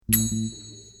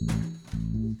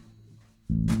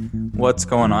What's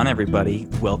going on, everybody?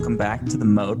 Welcome back to the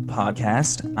Mode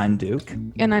Podcast. I'm Duke.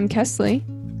 And I'm Kesley.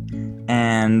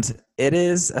 And it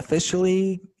is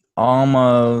officially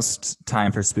almost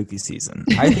time for spooky season.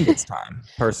 I think it's time,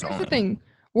 personally. Here's the thing.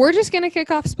 We're just going to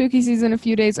kick off spooky season a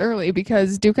few days early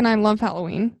because Duke and I love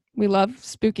Halloween. We love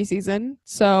spooky season.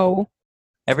 So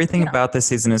everything about this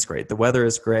season is great. The weather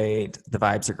is great. The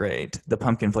vibes are great. The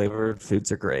pumpkin flavored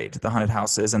foods are great. The haunted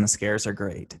houses and the scares are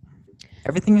great.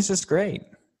 Everything is just great.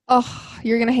 Oh,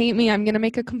 you're going to hate me. I'm going to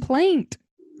make a complaint.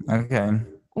 Okay.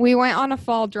 We went on a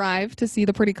fall drive to see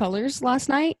the pretty colors last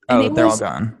night. And they're all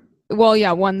gone. Well,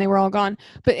 yeah, they were all gone.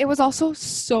 But it was also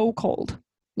so cold.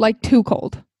 Like, too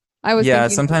cold.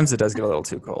 Sometimes it does get a little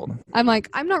too cold. I'm like,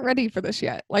 I'm not ready for this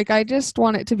yet. Like, I just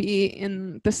want it to be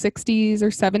in the 60s or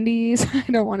 70s.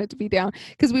 I don't want it to be down.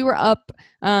 Because we were up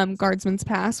Guardsman's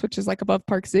Pass, which is like above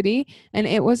Park City. And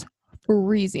it was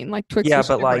freezing. Like, Twix was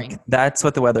shivering. Like, that's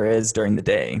what the weather is during the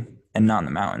day and not in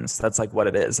the mountains. That's like what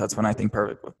it is. That's when I think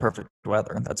perfect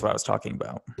weather. That's what I was talking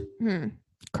about.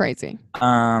 Crazy.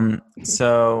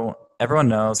 So everyone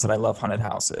knows that I love haunted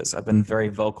houses. I've been very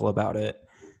vocal about it.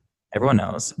 Everyone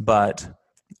knows, but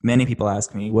many people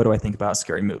ask me, what do I think about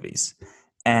scary movies?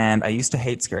 And I used to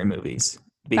hate scary movies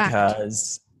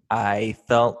because I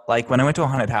felt like when I went to a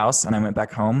haunted house and I went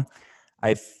back home,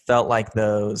 I felt like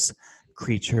those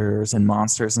creatures and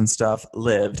monsters and stuff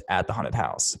lived at the haunted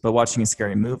house. But watching a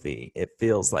scary movie, it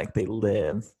feels like they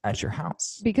live at your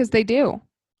house. Because they do.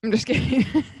 I'm just kidding.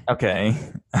 Okay.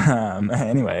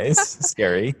 Anyways,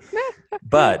 scary.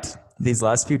 But these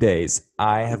last few days,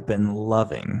 I have been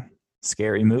loving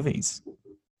scary movies.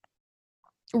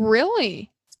 Really?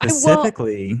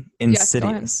 Specifically,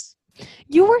 Insidious.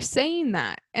 You were saying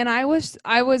that, and I was.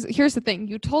 Here's the thing: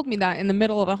 you told me that in the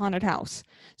middle of a haunted house,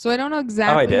 so I don't know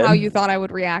exactly how you thought I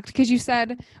would react. Because you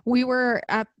said we were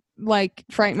at like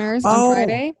Frightmares on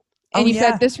Friday, and you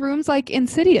said this room's like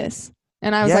Insidious,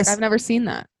 and I was like, I've never seen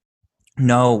that.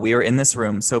 No, we were in this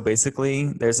room. So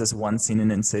basically, there's this one scene in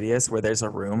Insidious where there's a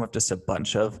room of just a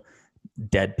bunch of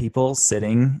dead people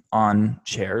sitting on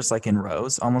chairs, like in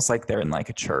rows, almost like they're in like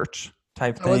a church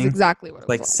type thing. That was exactly what it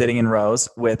was like. Sitting in rows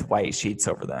with white sheets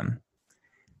over them.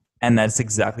 And that's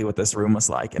exactly what this room was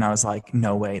like. And I was like,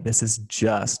 no way, this is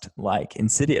just like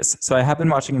Insidious. So I have been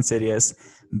watching Insidious.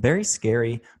 Very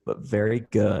scary, but very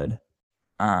good.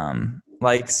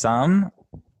 Like some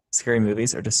scary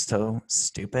movies are just so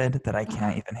stupid that I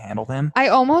can't even handle them. I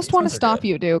almost want to stop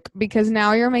you, Duke, because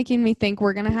now you're making me think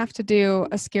we're going to have to do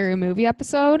a scary movie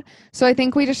episode. So I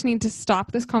think we just need to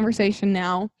stop this conversation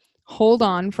now, hold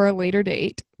on for a later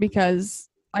date, because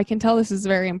I can tell this is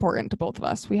very important to both of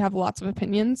us. We have lots of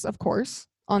opinions, of course,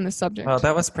 on this subject. Well,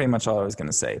 that was pretty much all I was going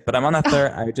to say. But I'm on the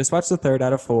third. I just watched the third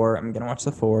out of 4. I'm going to watch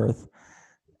the fourth.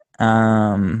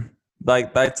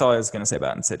 Like, that's all I was going to say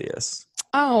about Insidious.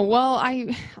 Oh, well,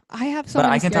 I have so many.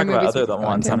 But I can talk about other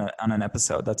ones on an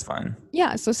episode. That's fine.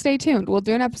 Yeah, so stay tuned. We'll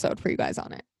do an episode for you guys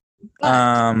on it.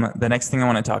 But the next thing I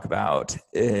want to talk about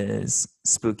is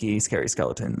Spooky Scary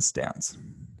Skeletons Dance,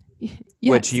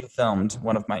 which you filmed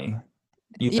filmed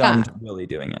Willy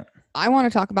doing it. I want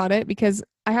to talk about it because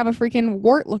I have a freaking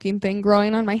wart-looking thing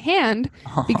growing on my hand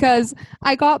because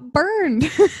I got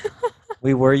burned.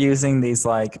 We were using these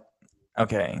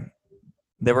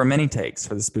there were many takes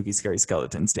for the Spooky Scary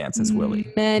Skeletons dances,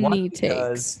 Willy. Many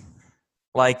takes.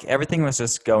 Like, everything was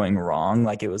just going wrong.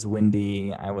 Like, it was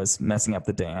windy. I was messing up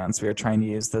the dance. We were trying to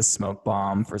use the smoke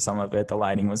bomb for some of it. The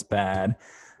lighting was bad.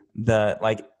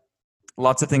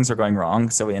 Lots of things were going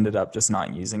wrong, so we ended up just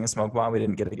not using a smoke bomb. We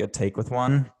didn't get a good take with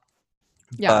one.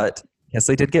 Yeah. But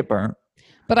Kesley did get burnt.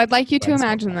 But I'd like you to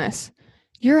imagine this.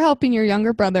 You're helping your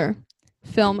younger brother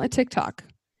film a TikTok.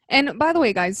 And by the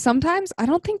way, guys, sometimes I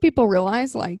don't think people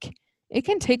realize, like, it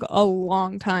can take a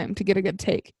long time to get a good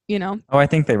take, you know? Oh, I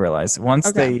think they realize. Well,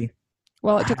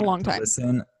 it took a long time.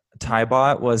 Listen,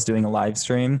 Tybot was doing a live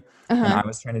stream, and I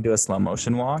was trying to do a slow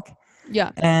motion walk.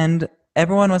 Yeah. And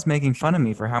everyone was making fun of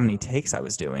me for how many takes I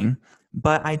was doing,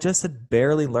 but I just had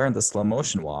barely learned the slow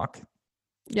motion walk.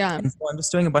 Yeah. And so I'm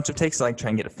just doing a bunch of takes to try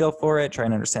and get a feel for it, try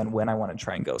and understand when I want to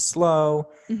try and go slow.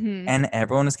 Mm-hmm. And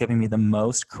everyone was giving me the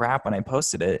most crap when I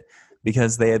posted it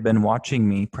because they had been watching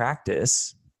me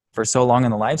practice for so long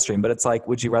in the live stream. But it's like,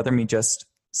 would you rather me just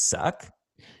suck?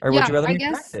 Or would you rather me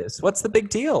practice? What's the big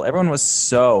deal? Everyone was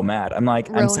so mad. I'm like,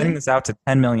 really? I'm sending this out to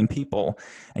 10 million people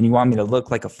and you want me to look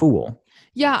like a fool.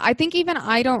 Yeah, I think even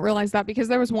I don't realize that because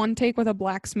there was one take with a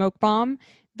black smoke bomb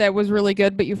that was really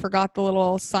good, but you forgot the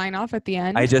little sign off at the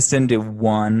end. I just didn't do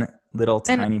one little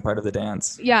tiny part of the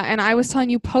dance. Yeah, and I was telling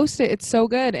you, post it. It's so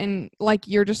good. And like,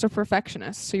 you're just a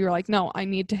perfectionist. So you're like, no, I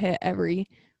need to hit every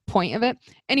point of it.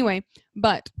 Anyway,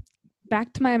 but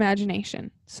back to my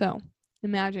imagination. So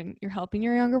imagine you're helping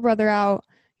your younger brother out.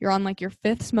 You're on like your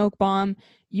 5th smoke bomb.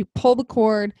 You pull the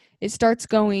cord. It starts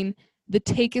going. The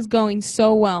take is going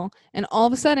so well. And all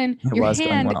of a sudden, your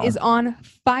hand is on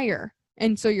fire.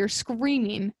 And so you're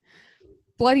screaming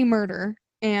bloody murder.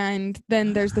 And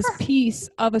then there's this piece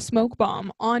of a smoke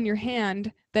bomb on your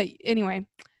hand that, anyway,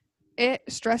 it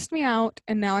stressed me out.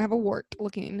 And now I have a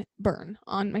wart-looking burn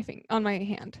on my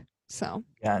hand. So,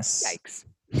 yes. Yikes.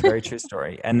 Very true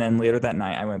story. And then later that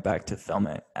night, I went back to film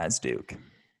it as Duke.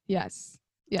 Yes.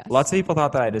 Yes. Lots of people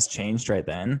thought that I just changed right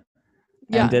then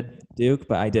and did Duke,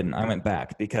 but I didn't. I went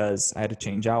back because I had to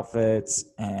change outfits.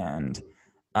 And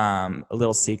a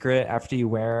little secret, after you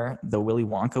wear the Willy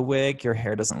Wonka wig, your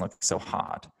hair doesn't look so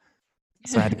hot.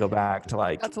 So I had to go back to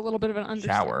like that's a little bit of an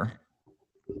shower.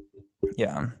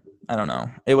 Yeah. I don't know.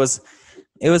 It was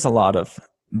a lot of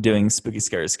doing spooky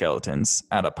scary skeletons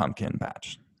at a pumpkin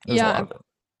patch. It was a lot of it.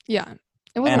 Yeah.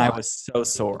 It was and I was so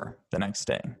sore the next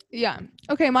day. Yeah.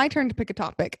 Okay, my turn to pick a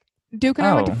topic. Duke and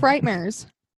I went to Frightmares.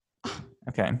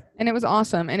 Okay. And it was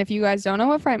awesome. And if you guys don't know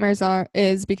what Frightmares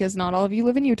is, because not all of you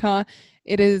live in Utah,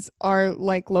 it is our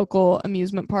like local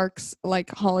amusement parks, like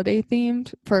holiday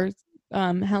themed for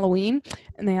Halloween.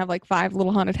 And they have like 5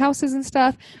 little haunted houses and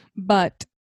stuff. But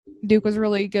Duke was a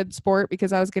really good sport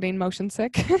because I was getting motion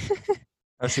sick.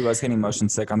 Oh, she was getting motion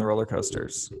sick on the roller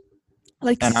coasters.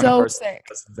 Like, and so I'm a person sick.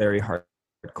 that's very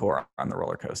hardcore on the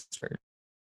roller coaster.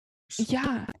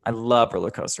 Yeah. I love roller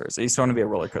coasters. I used to want to be a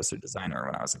roller coaster designer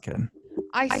when I was a kid.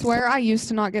 I swear I used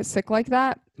to not get sick like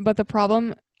that. But the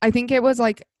problem, I think it was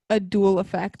like a dual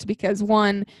effect because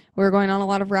 1, we were going on a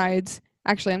lot of rides.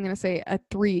 Actually, I'm going to say a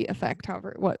 3 effect.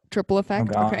 However, what? Triple effect?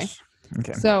 Oh, gosh.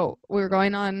 Okay. So we were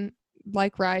going on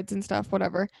like rides and stuff,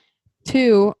 whatever.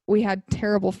 2, we had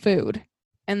terrible food.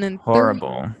 And then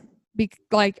horrible. 3,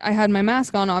 like I had my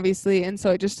mask on obviously, and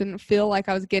so it just didn't feel like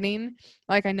I was getting,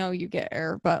 like, I know you get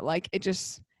air, but like it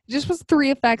just was 3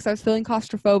 effects. I was feeling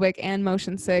claustrophobic and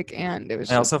motion sick, and it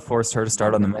was I also forced her to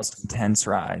start on the most intense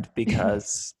ride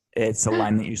because it's a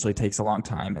line that usually takes a long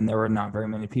time and there were not very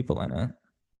many people in it.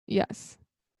 Yes.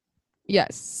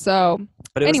 So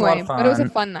but anyway, but it was a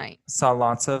fun night. Saw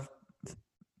lots of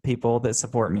people that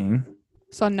support me.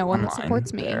 Saw no one that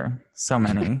supports me. So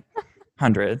many.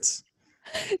 Hundreds.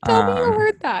 Tell me you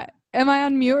heard that. Am I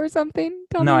on mute or something?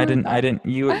 No, I didn't.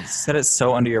 You said it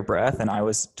so under your breath, and I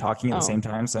was talking at the same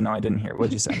time, so no, I didn't hear.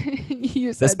 What'd you say?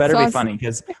 You said this better be funny,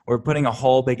 because we're putting a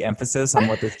whole big emphasis on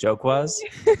what this joke was.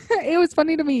 It was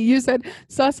funny to me. You said,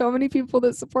 saw so many people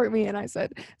that support me, and I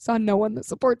said, saw no one that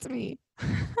supports me.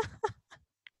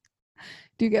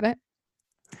 Do you get it?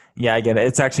 Yeah, I get it.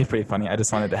 It's actually pretty funny. I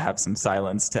just wanted to have some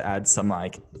silence to add some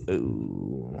like,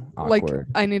 ooh, awkward.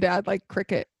 Like, I need to add like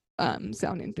cricket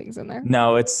sounding things in there.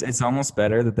 No, it's almost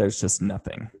better that there's just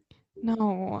nothing.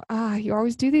 No, you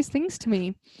always do these things to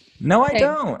me. No, okay. I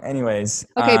don't. Anyways.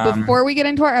 Okay, before we get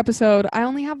into our episode, I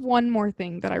only have one more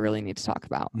thing that I really need to talk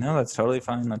about. No, that's totally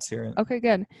fine. Let's hear it. Okay,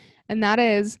 good. And that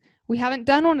is, we haven't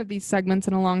done one of these segments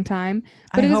in a long time.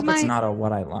 But I hope it's not a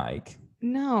what I like.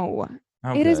 No.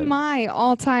 Oh, it is my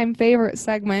all-time favorite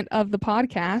segment of the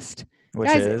podcast. Which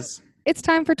Guys, is? It's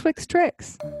time for Twix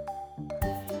Tricks.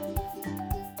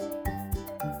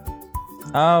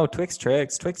 Oh, Twix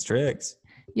Tricks.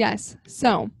 Yes.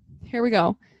 So here we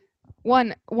go.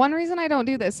 One reason I don't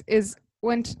do this is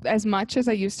as much as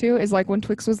I used to is like when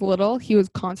Twix was little, he was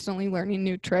constantly learning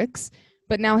new tricks,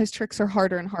 but now his tricks are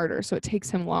harder and harder, so it takes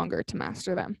him longer to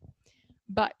master them.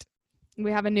 But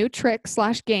we have a new trick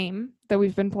 / game that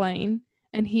we've been playing,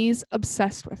 and he's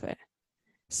obsessed with it.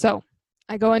 So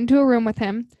I go into a room with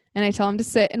him, and I tell him to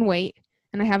sit and wait,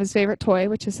 and I have his favorite toy,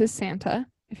 which is his Santa.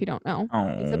 If you don't know,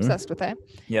 he's obsessed with it.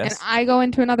 Yes. And I go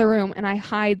into another room and I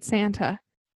hide Santa,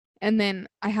 and then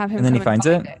I have him. And then he finds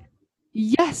it?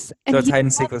 Yes. So it's hide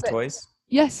and seek with toys?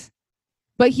 Yes.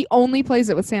 But he only plays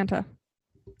it with Santa.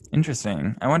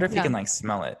 Interesting. I wonder if he can like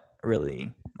smell it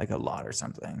really like a lot or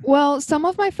something. Well, some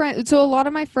of my friends, so a lot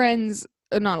of my friends,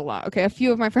 not a lot. Okay. A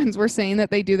few of my friends were saying that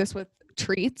they do this with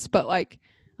treats, but like,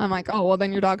 I'm like, oh, well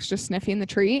then your dog's just sniffing the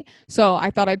treat. So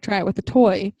I thought I'd try it with a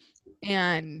toy.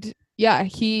 And yeah,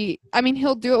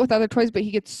 he'll do it with other toys, but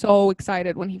he gets so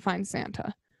excited when he finds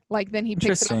Santa. Like, then he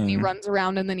picks it up and he runs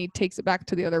around, and then he takes it back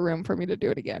to the other room for me to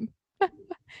do it again.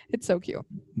 It's so cute.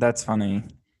 That's funny.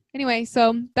 Anyway,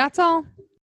 so that's all.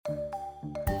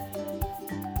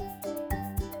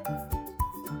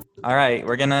 All right,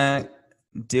 we're going to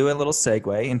do a little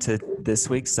segue into this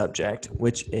week's subject,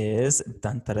 which is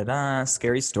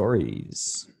scary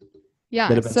stories. Yeah,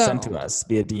 that have been sent to us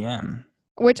via DM.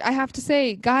 Which I have to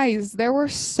say, guys, there were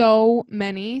so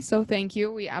many. So thank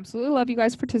you. We absolutely love you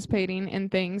guys participating in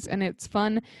things, and it's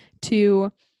fun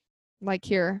to like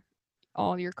hear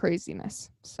all your craziness.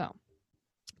 So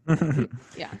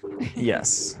yeah.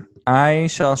 Yes. I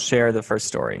shall share the first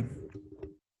story.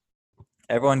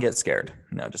 Everyone get scared.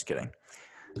 No, just kidding.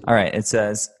 All right. It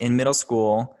says, in middle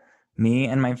school, me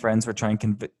and my friends were trying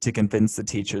to convince the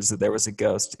teachers that there was a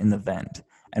ghost in the vent.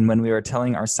 And when we were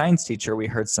telling our science teacher, we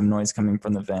heard some noise coming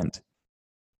from the vent.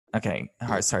 Okay,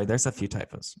 sorry, there's a few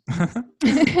typos.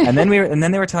 and then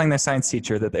they were telling their science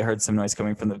teacher that they heard some noise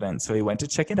coming from the vent. So we went to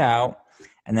check it out,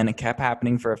 and then it kept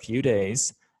happening for a few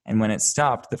days. And when it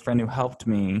stopped, the friend who helped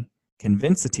me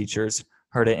convince the teachers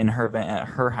heard it in her vent at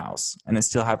her house, and it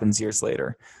still happens years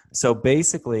later. So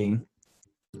basically,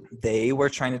 they were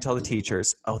trying to tell the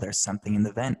teachers, "Oh, there's something in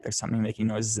the vent. There's something making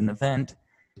noises in the vent,"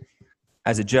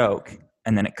 as a joke,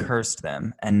 and then it cursed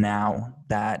them. And now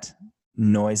that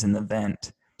noise in the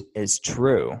vent is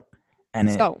true, and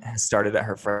it has started at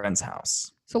her friend's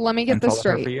house So let me get and this followed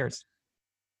her for straight. years.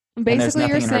 And there's Basically,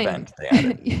 you're nothing in her saying vent. They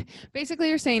added. basically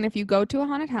you're saying if you go to a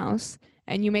haunted house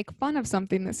and you make fun of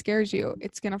something that scares you,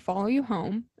 it's gonna follow you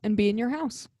home and be in your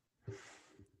house.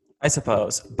 I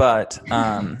suppose, but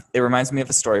it reminds me of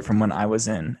a story from when I was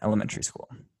in elementary school.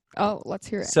 Oh, let's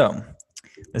hear it. So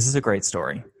this is a great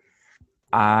story.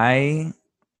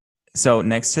 So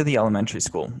next to the elementary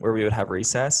school where we would have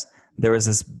recess, there was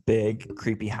this big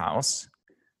creepy house,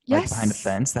 like behind a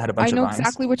fence that had a bunch of vines. I know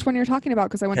exactly which one you're talking about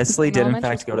because I went to Kesley did in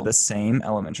fact go to the same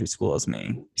elementary school as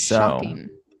me. So, shocking.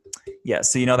 Yeah,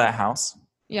 so you know that house?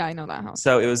 Yeah, I know that house.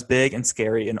 So it was big and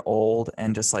scary and old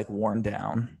and just like worn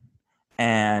down.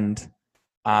 And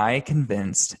I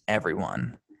convinced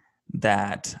everyone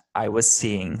that I was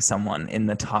seeing someone in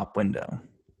the top window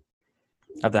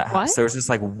of that house. There was just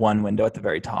like one window at the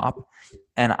very top.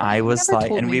 And I was like,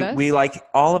 and we like,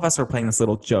 all of us were playing this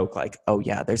little joke, like, oh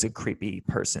yeah, there's a creepy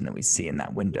person that we see in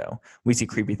that window. We see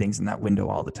creepy things in that window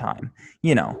all the time.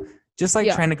 You know, just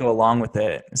like trying to go along with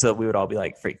it so that we would all be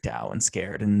like freaked out and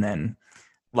scared. And then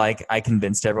like I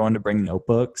convinced everyone to bring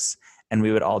notebooks and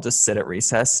we would all just sit at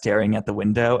recess staring at the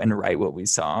window and write what we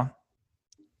saw.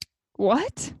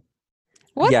 What?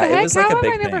 What the heck? It was like How a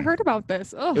big have I never thing. heard about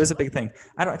this? Ugh. It was a big thing.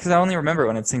 Because I only remember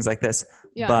when it's things like this.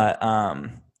 Yeah.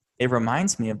 But it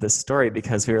reminds me of this story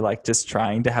because we were like just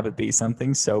trying to have it be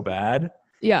something so bad.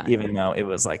 Yeah. Even though it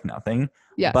was like nothing.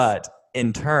 Yes. But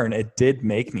in turn, it did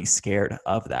make me scared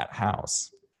of that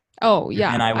house. Oh,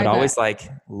 yeah. And I would always like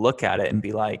look at it and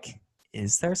be like,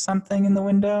 is there something in the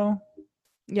window?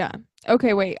 Yeah.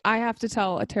 Okay, wait. I have to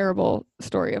tell a terrible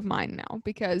story of mine now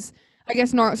because I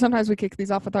guess sometimes we kick these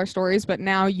off with our stories, but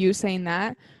now you saying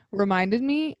that reminded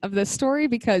me of this story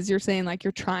because you're saying like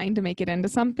you're trying to make it into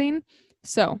something.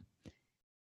 So,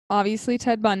 obviously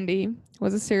Ted Bundy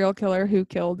was a serial killer who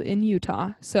killed in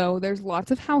Utah. So, there's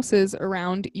lots of houses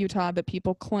around Utah that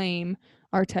people claim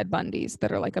are Ted Bundy's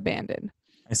that are like abandoned.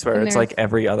 I swear it's like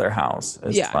every other house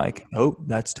is like, oh,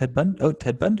 that's Ted Bundy. Oh,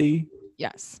 Ted Bundy.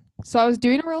 Yes. So I was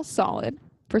doing a real solid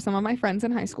for some of my friends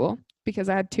in high school because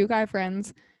I had 2 guy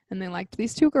friends and they liked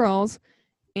these 2 girls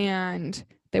and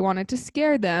they wanted to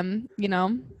scare them, you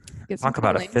know. Talk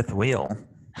about a fifth wheel.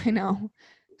 I know.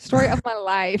 Story of my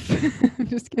life.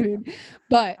 Just kidding.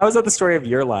 But how is that the story of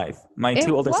your life? My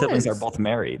 2 older siblings are both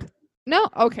married. No,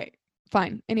 okay.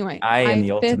 Fine. Anyway, I am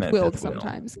the ultimate fifth wheel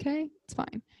sometimes, okay? It's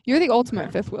fine. You're the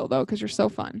ultimate fifth wheel though, because you're so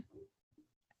fun.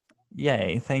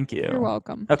 Yay, thank you. You're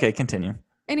welcome. Okay, continue.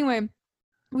 Anyway,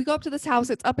 we go up to this house.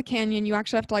 It's up a canyon. You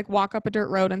actually have to like walk up a dirt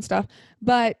road and stuff.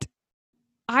 But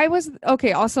I was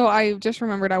okay. Also, I just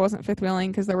remembered I wasn't fifth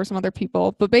wheeling because there were some other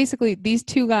people. But basically, these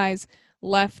 2 guys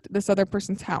left this other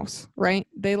person's house, right?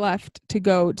 They left to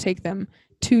go take them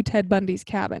to Ted Bundy's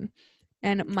cabin.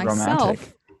 And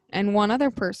myself and one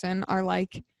other person are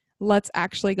like, let's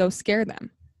actually go scare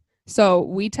them. So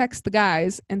we text the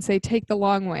guys and say, take the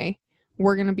long way.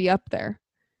 We're going to be up there.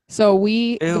 So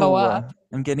we go up.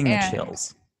 I'm getting the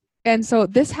chills. And so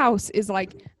this house is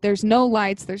like, there's no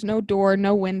lights, there's no door,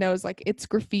 no windows. Like it's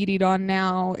graffitied on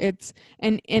now.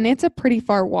 And it's a pretty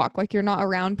far walk. Like you're not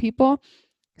around people.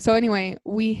 So anyway,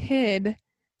 we hid,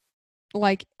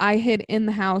 like I hid in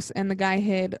the house and the guy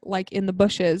hid like in the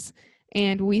bushes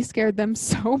and we scared them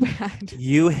so bad.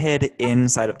 You hid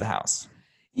inside of the house.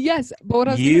 Yes. But what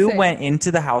I was you went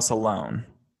into the house alone.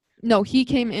 No, he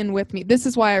came in with me. This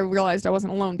is why I realized I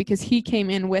wasn't alone because he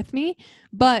came in with me.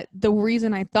 But the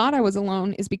reason I thought I was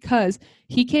alone is because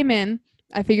he came in.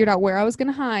 I figured out where I was going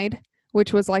to hide,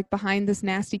 which was like behind this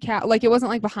nasty cat. Like it wasn't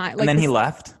like behind. Like and then he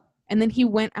left. And then he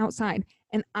went outside.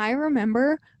 And I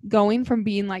remember going from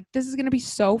being like, this is going to be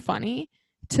so funny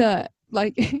to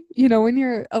Like, you know, when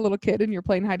you're a little kid and you're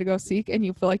playing hide to go seek and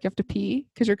you feel like you have to pee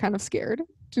because you're kind of scared.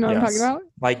 Do you know what I'm talking Yes. about?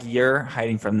 Like you're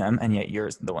hiding from them and yet you're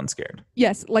the one scared.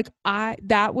 Yes, like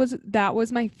that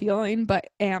was my feeling, but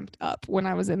amped up when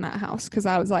I was in that house because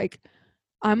I was like,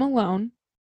 I'm alone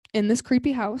in this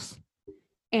creepy house,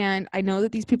 and I know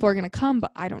that these people are gonna come,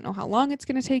 but I don't know how long it's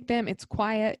gonna take them. It's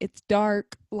quiet, it's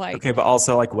dark, like Okay, but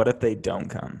also like what if they don't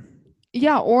come?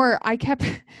 yeah. Or I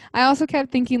also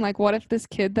kept thinking like, what if this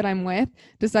kid that I'm with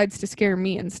decides to scare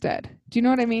me instead? Do you know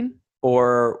what I mean?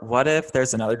 Or what if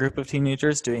there's another group of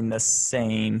teenagers doing the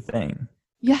same thing?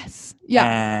 Yes. Yeah.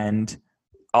 And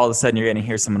all of a sudden you're going to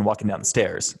hear someone walking down the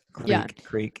stairs. Yeah. Creak,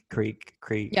 creak, creak,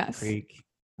 creak, Yes. creak.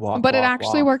 Walk, But it walk,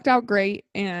 actually walk. worked out great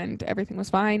and everything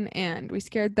was fine and we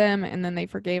scared them and then they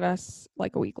forgave us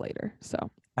like a week later.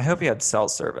 So I hope you had cell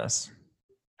service.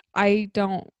 I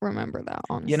don't remember that,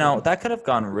 You know, honestly. that could have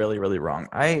gone really, really wrong.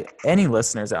 Any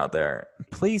listeners out there,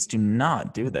 please do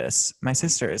not do this. My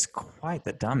sister is quite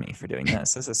the dummy for doing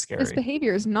this. This is This scary.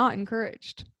 behavior is not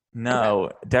encouraged. No,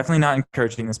 definitely not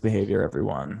encouraging this behavior,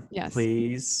 everyone. Yes.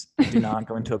 Please do not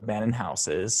go into abandoned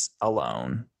houses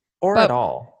alone or at But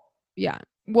all. yeah,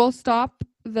 we'll stop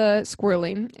the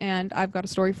squirreling and I've got a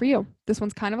story for you. This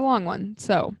one's kind of a long one,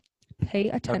 so pay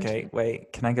attention. Okay,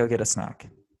 wait. Can I go get a snack?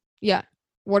 Yeah.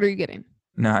 What are you getting?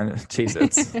 No,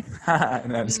 Cheez-Its. No,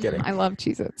 I'm just kidding. I love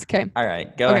Cheez-Its. Okay. All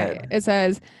right, go Okay. ahead. It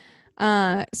says,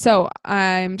 so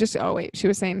I'm just, oh wait, she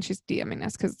was saying she's DMing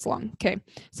us because it's long. Okay.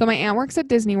 So my aunt works at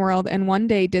Disney World and one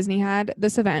day Disney had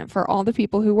this event for all the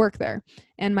people who work there.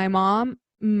 And my mom,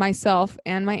 myself,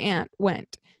 and my aunt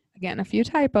went. Again, a few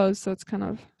typos, so it's kind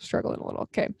of struggling a little.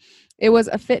 Okay. It was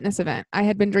a fitness event. I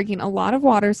had been drinking a lot of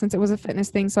water since it was a fitness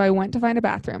thing, so I went to find a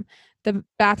bathroom. The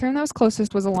bathroom that was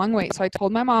closest was a long wait, so I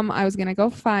told my mom I was gonna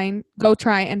go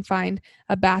try and find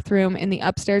a bathroom in the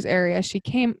upstairs area.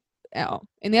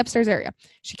 In the upstairs area.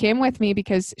 She came with me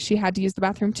because she had to use the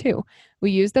bathroom too. We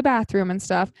used the bathroom and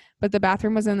stuff, but the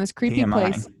bathroom was in this creepy TMI.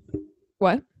 place.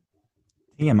 What?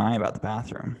 TMI about the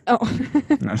bathroom. Oh.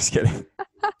 No, just kidding.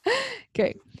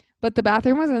 Okay. But the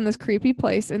bathroom was in this creepy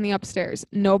place in the upstairs.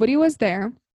 Nobody was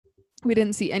there. We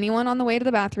didn't see anyone on the way to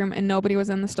the bathroom, and nobody was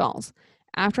in the stalls.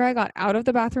 After I got out of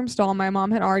the bathroom stall, my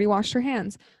mom had already washed her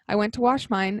hands. I went to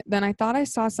wash mine. Then I thought I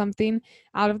saw something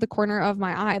out of the corner of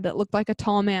my eye that looked like a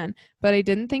tall man, but I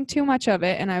didn't think too much of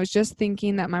it, and I was just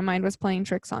thinking that my mind was playing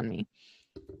tricks on me.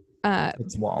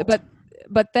 It's Walt.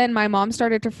 But then my mom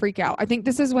started to freak out. I think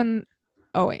this is when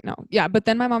oh wait, no. Yeah, but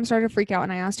then my mom started to freak out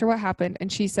and I asked her what happened and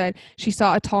she said she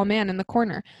saw a tall man in the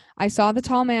corner. I saw the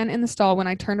tall man in the stall when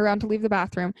I turned around to leave the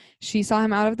bathroom. She saw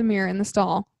him out of the mirror in the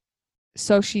stall.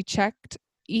 So she checked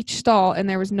each stall and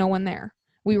there was no one there.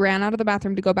 We ran out of the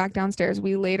bathroom to go back downstairs.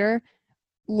 Later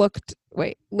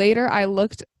I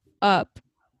looked up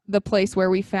the place where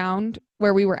we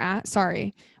were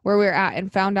at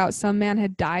and found out some man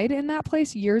had died in that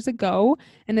place years ago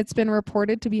and it's been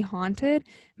reported to be haunted.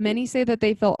 Many say that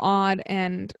they feel odd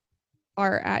and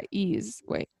are at ease.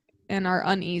 And are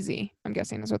uneasy. I'm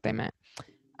guessing is what they meant.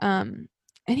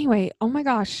 Anyway, oh my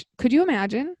gosh, could you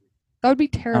imagine? That would be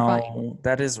terrifying. Oh,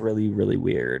 that is really, really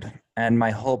weird. And my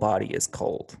whole body is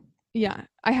cold. Yeah,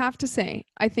 I have to say,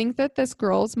 I think that this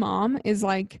girl's mom is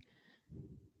like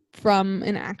from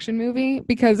an action movie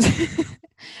because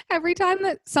every time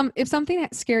that if something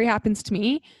scary happens to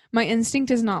me, my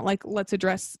instinct is not like, let's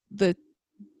address the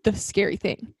scary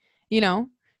thing. You know,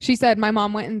 she said my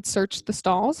mom went and searched the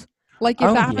stalls. Like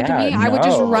if that happened to me, I would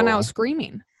just run out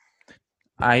screaming.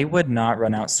 I would not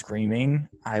run out screaming.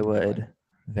 I would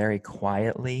very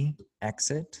quietly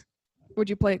exit. Would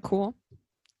you play it cool?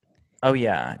 Oh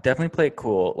yeah, definitely play it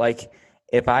cool. Like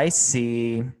if I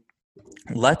see,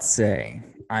 let's say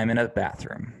I'm in a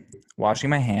bathroom washing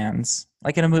my hands,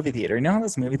 like in a movie theater. You know how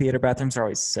those movie theater bathrooms are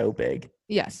always so big?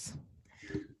 Yes.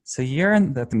 So you're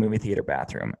in the movie theater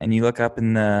bathroom and you look up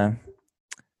in the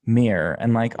mirror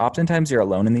and like oftentimes you're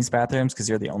alone in these bathrooms because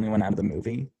you're the only one out of the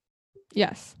movie.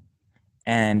 Yes.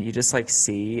 And you just like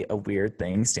see a weird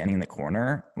thing standing in the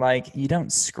corner. Like you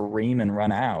don't scream and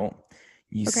run out.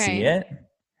 You see it.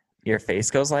 Your face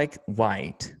goes like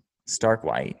white, stark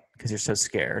white, because you're so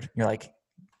scared. You're like,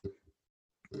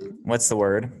 what's the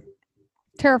word?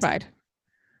 Terrified.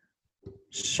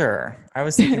 Sure. I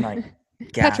was thinking like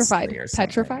petrified. Or something.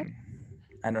 Petrified?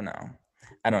 I don't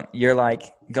know. You're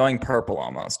like going purple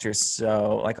almost. You're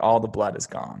so like all the blood is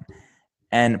gone.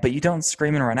 But you don't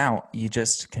scream and run out. You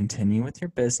just continue with your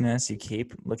business. You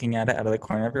keep looking at it out of the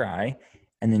corner of your eye.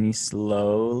 And then you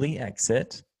slowly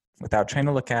exit without trying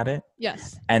to look at it.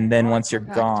 Yes. And then once you're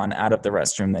gone out of the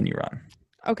restroom, then you run.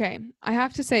 Okay, I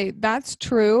have to say that's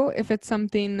true if it's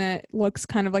something that looks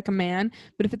kind of like a man,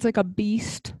 but if it's like a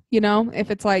beast, if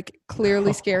it's like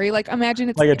clearly scary, like imagine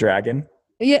it's Like a dragon.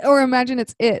 yeah, or imagine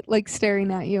it's it like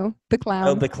staring at you, the Oh,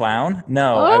 clown. the clown?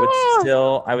 No,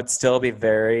 Oh, I would still be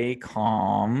very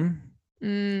calm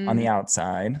on the mm.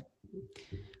 outside.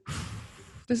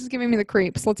 This is giving me the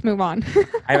creeps. Let's move on.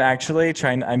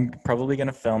 I'm probably going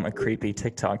to film a creepy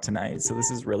TikTok tonight. So this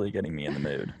is really getting me in the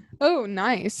mood. Oh,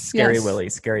 nice. Scary Yes. Willy,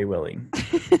 Scary Willy.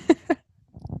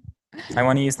 I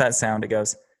want to use that sound. It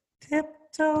goes,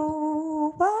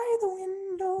 tiptoe by the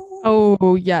window.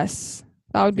 Oh, yes.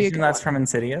 That would Did be a you know good that's one. from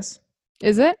Insidious?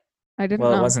 Is it? I didn't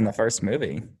Well, it know. was in the first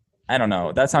movie. I don't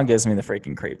know. That song gives me the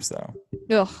freaking creeps, though.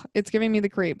 Ugh, it's giving me the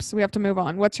creeps. We have to move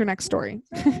on. What's your next story?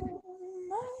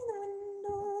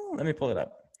 Let me pull it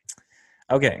up.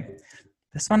 Okay.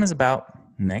 This one is about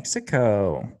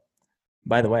Mexico.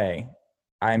 By the way,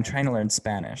 I'm trying to learn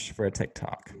Spanish for a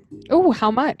TikTok. Oh,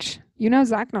 how much? You know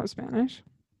Zach knows Spanish.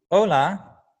 Hola,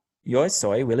 yo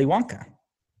soy Willy Wonka.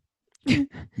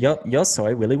 Yo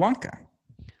soy Willy Wonka.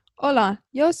 Hola,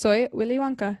 yo soy Willy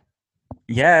Wonka.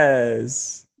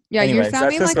 Yes. Yeah, you're Anyways, that's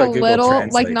sounding just like a what Google little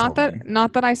like Translate told me.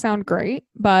 not that I sound great,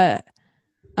 but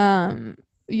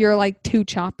you're like too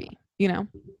choppy,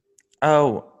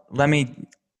 Oh,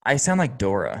 I sound like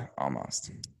Dora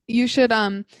almost. You should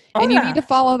and you need to Hola.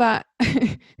 follow that.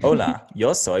 Hola,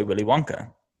 yo soy Willy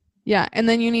Wonka. Yeah, and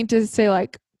then you need to say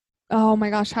like, oh my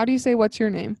gosh, how do you say what's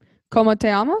your name? ¿Cómo te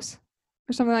llamas?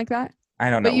 Or something like that. I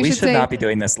don't But know. you We should should say, not be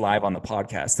doing this live on the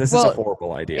podcast. This is a well,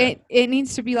 horrible idea. it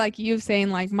needs to be like you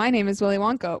saying like, my name is Willy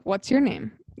Wonka. What's your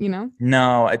name?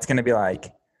 No, it's going to be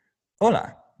like,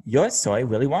 hola, yo soy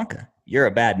Willy Wonka. You're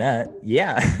a bad nut.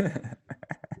 Yeah.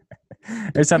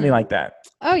 Or something like that.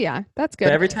 Oh yeah, that's But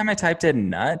good. every time I typed in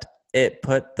nut, it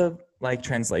put the like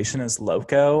translation as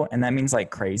loco, and that means like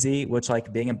crazy, which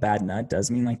like being a bad nut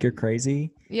does mean like you're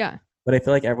crazy. Yeah. But I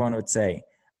feel like everyone would say,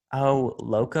 oh,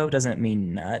 loco doesn't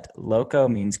mean nut. Loco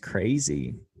means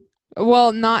crazy.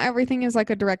 Well, not everything is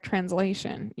like a direct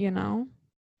translation, Did you know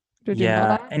Yeah.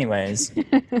 that? Anyways,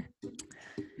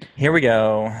 here we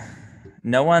go.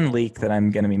 No one leak that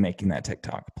I'm going to be making that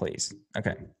TikTok, please.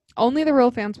 Okay. Only the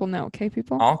real fans will know, okay,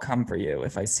 people? I'll come for you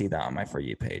if I see that on my For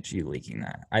You page, you leaking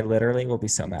that. I literally will be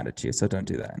so mad at you, so don't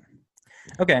do that.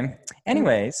 Okay.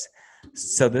 Anyways,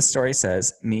 so this story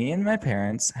says, me and my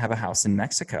parents have a house in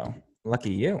Mexico.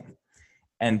 Lucky you.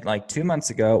 And like 2 months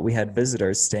ago, we had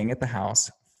visitors staying at the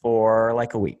house for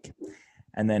like a week.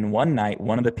 And then one night,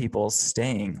 one of the people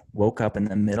staying woke up in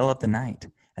the middle of the night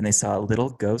and they saw a little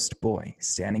ghost boy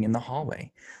standing in the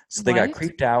hallway. So they got What?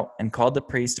 creeped out and called the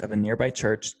priest of a nearby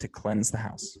church to cleanse the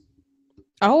house.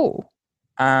 Oh,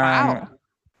 wow.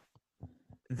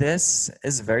 This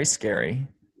is very scary.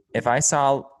 If I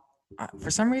saw,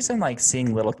 for some reason, like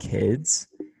seeing little kids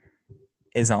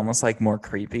is almost like more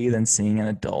creepy than seeing an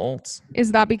adult.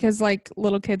 Is that because like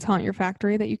little kids haunt your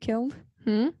factory that you killed?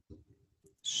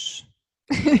 Shh.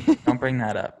 Don't bring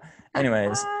that up.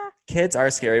 Anyways, kids are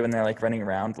scary when they're like running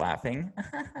around laughing.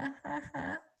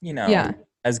 Yeah.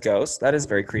 As ghosts. That is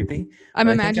very creepy. I'm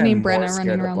But I think imagining I'm more Brenna running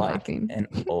scared of, around like, laughing. an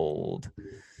old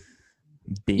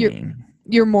being.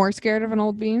 You're more scared of an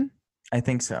old being? I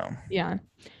think so. Yeah.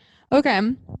 Okay.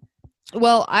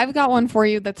 Well, I've got one for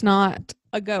you that's not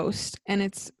a ghost, and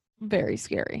it's very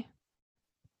scary.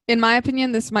 In my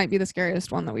opinion, this might be the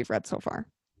scariest one that we've read so far,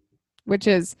 which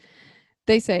is,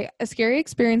 they say, a scary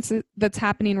experience that's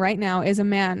happening right now is a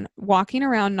man walking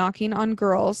around knocking on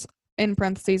girls, in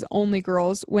parentheses, only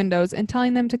girls, windows and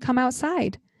telling them to come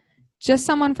outside. Just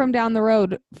someone from down the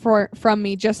road from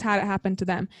me just had it happen to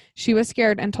them. She was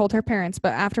scared and told her parents,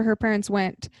 but after her parents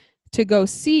went to go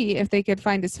see if they could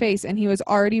find his face, and he was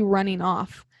already running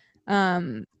off.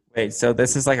 Wait, so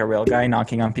this is like a real guy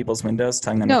knocking on people's windows,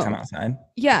 telling them to come outside?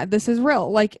 Yeah, this is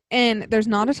real. Like, and there's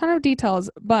not a ton of details,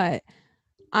 but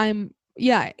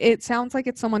it sounds like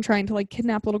it's someone trying to like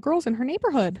kidnap little girls in her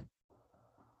neighborhood.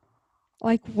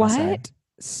 Like, what? Outside.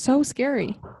 So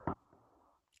scary. Come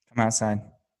outside.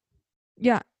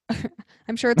 Yeah.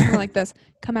 I'm sure it's more like this.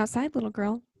 Come outside, little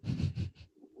girl.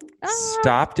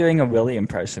 Stop doing a Willy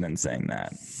impression and saying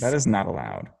that. That is not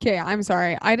allowed. Okay, I'm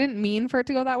sorry. I didn't mean for it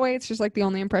to go that way. It's just like the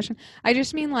only impression. I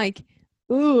just mean like,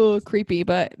 ooh, creepy,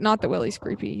 but not that Willy's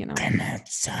creepy, Come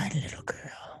outside, little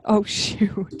girl. Oh,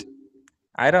 shoot.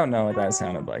 I don't know what that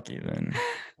sounded like even.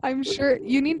 I'm sure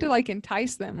you need to like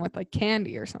entice them with like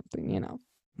candy or something,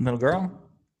 Little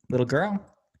girl.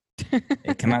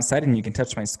 Hey, come outside and you can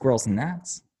touch my squirrels and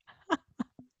gnats.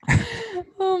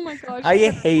 Oh my gosh. I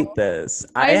hate this.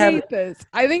 I hate this.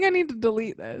 I think I need to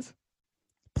delete this.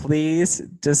 Please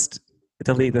just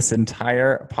delete this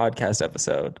entire podcast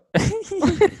episode.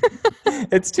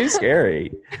 It's too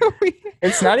scary.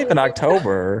 It's not even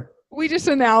October. We just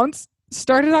announced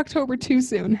started October too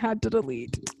soon. Had to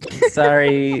delete.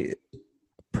 Sorry.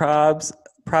 Prob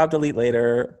delete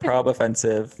later. Prob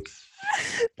offensive.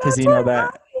 Because you know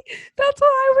that. That's what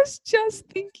I was just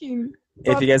thinking.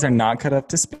 If you guys are not caught up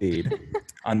to speed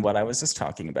on what I was just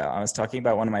talking about, I was talking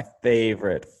about one of my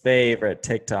favorite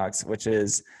TikToks, which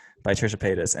is by Trisha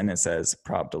Paytas, and it says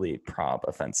prob delete, prob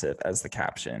offensive as the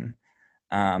caption.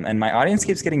 And my audience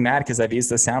keeps getting mad because I've used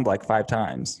the sound like 5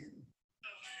 times.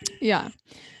 Yeah.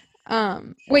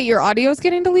 Wait, your audio is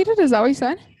getting deleted? Is that what you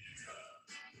said?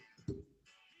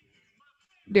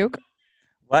 Duke?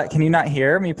 What? Can you not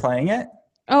hear me playing it?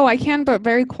 Oh, I can, but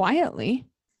very quietly.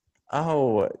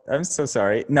 Oh, I'm so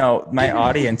sorry. No, my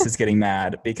audience is getting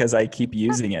mad because I keep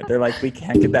using it. They're like, we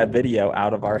can't get that video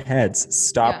out of our heads.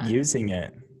 Stop using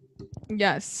it.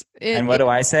 Yes. And what do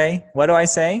I say? What do I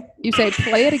say? You say,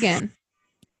 play it again.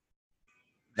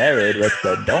 Married with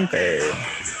the donkey.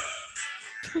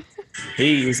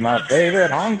 He's my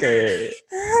favorite honky.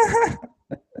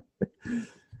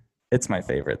 It's my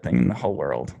favorite thing in the whole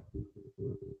world.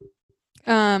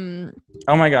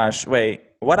 Oh my gosh, wait.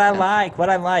 What I like.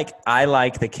 I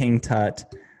like the King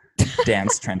Tut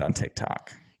dance trend on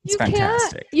TikTok. It's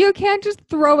fantastic. You can't just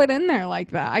throw it in there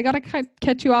like that. I gotta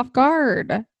catch you off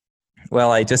guard.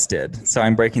 Well, I just did, so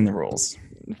I'm breaking the rules.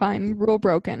 Fine, rule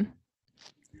broken.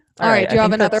 All right, do you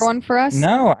have another one for us?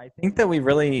 No, I think that we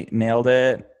really nailed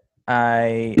it.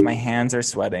 My hands are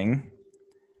sweating.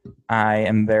 I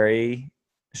am very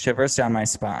shivers down my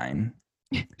spine.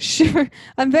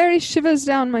 I'm very shivers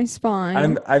down my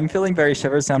spine. I'm feeling very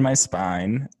shivers down my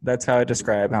spine. That's how I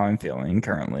describe how I'm feeling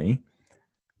currently.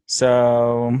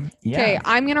 So, yeah. Okay,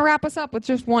 I'm going to wrap us up with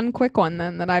just one quick one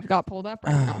then that I've got pulled up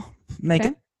right now. Make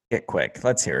it quick.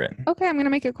 Let's hear it. Okay, I'm going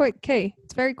to make it quick. Okay,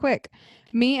 it's very quick.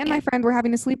 Me and my friend were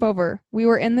having a sleepover. We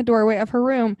were in the doorway of her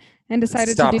room and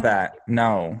decided to do that.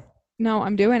 No,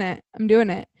 I'm doing it.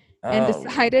 And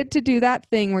decided to do that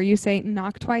thing where you say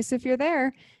knock twice if you're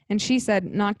there. And she said,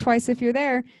 knock twice if you're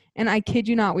there. And I kid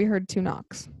you not, we heard 2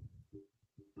 knocks.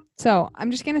 So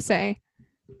I'm just going to say,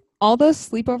 all those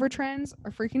sleepover trends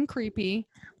are freaking creepy.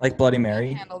 Like Bloody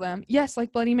Mary? Handle them. Yes,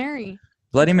 like Bloody Mary.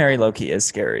 Bloody Mary low-key is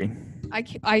scary.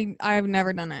 I've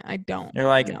never done it. I don't. You're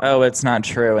like, oh, it's not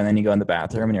true. And then you go in the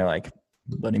bathroom and you're like,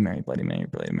 Bloody Mary, Bloody Mary,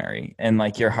 Bloody Mary. And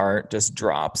like your heart just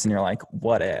drops and you're like,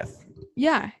 what if?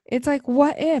 Yeah, it's like,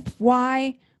 what if?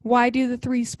 Why do the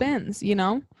 3 spins, you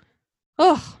know?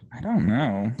 Ugh. I don't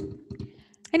know.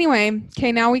 Anyway,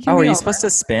 okay, now we can. Oh, are you supposed to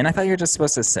spin? I thought you were just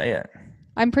supposed to say it.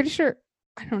 I'm pretty sure.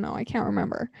 I don't know. I can't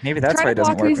remember. Maybe that's why it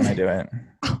doesn't work when I do it.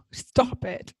 Oh, stop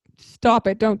it. Stop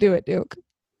it. Don't do it, Duke.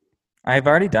 I've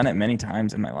already done it many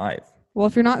times in my life. Well,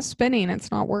 if you're not spinning,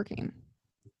 it's not working.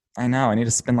 I know. I need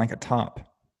to spin like a top.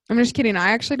 I'm just kidding.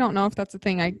 I actually don't know if that's a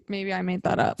thing. Maybe I made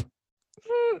that up.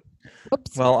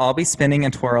 Oops. Well, I'll be spinning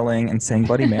and twirling and saying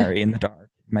Bloody Mary in the dark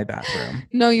in my bathroom.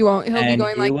 No, you won't. He'll be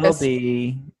going like this.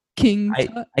 Be King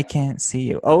Tut. I can't see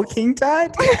you. Oh, King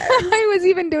Tut. I was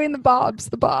even doing the bobs.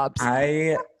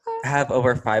 I have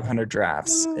over 500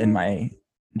 drafts in my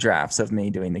drafts of me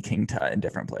doing the King Tut in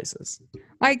different places.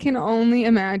 I can only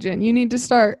imagine. You need to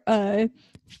start a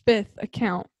 5th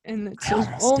account, and it's just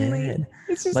only.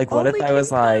 It's just like, what if I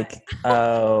was like,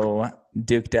 oh,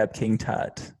 Duke Deb King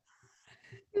Tut?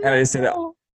 And I just did it.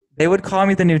 They would call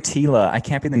me the new Tila. I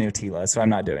can't be the new Tila, so I'm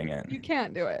not doing it. You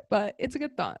can't do it, but it's a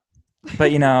good thought.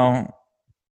 But, you know,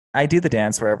 I do the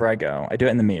dance wherever I go. I do it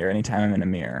in the mirror anytime I'm in a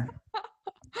mirror.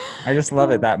 I just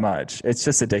love it that much. It's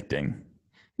just addicting.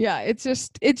 Yeah, it's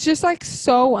just like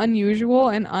so unusual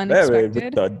and unexpected.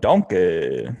 With the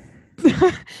donkey.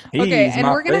 Okay, and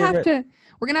we're gonna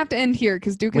have to end here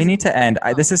because Duke. We need to end.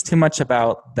 This is too much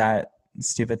about that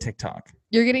stupid TikTok.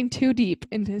 You're getting too deep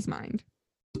into his mind.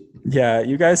 Yeah,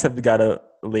 you guys have got to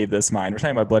leave this mind. We're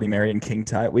talking about Bloody Mary and King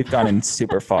Tut. We've gone in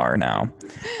super far now.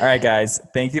 All right, guys.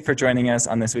 Thank you for joining us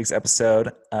on this week's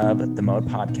episode of the Mode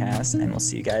Podcast, and we'll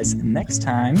see you guys next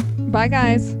time. Bye,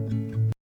 guys.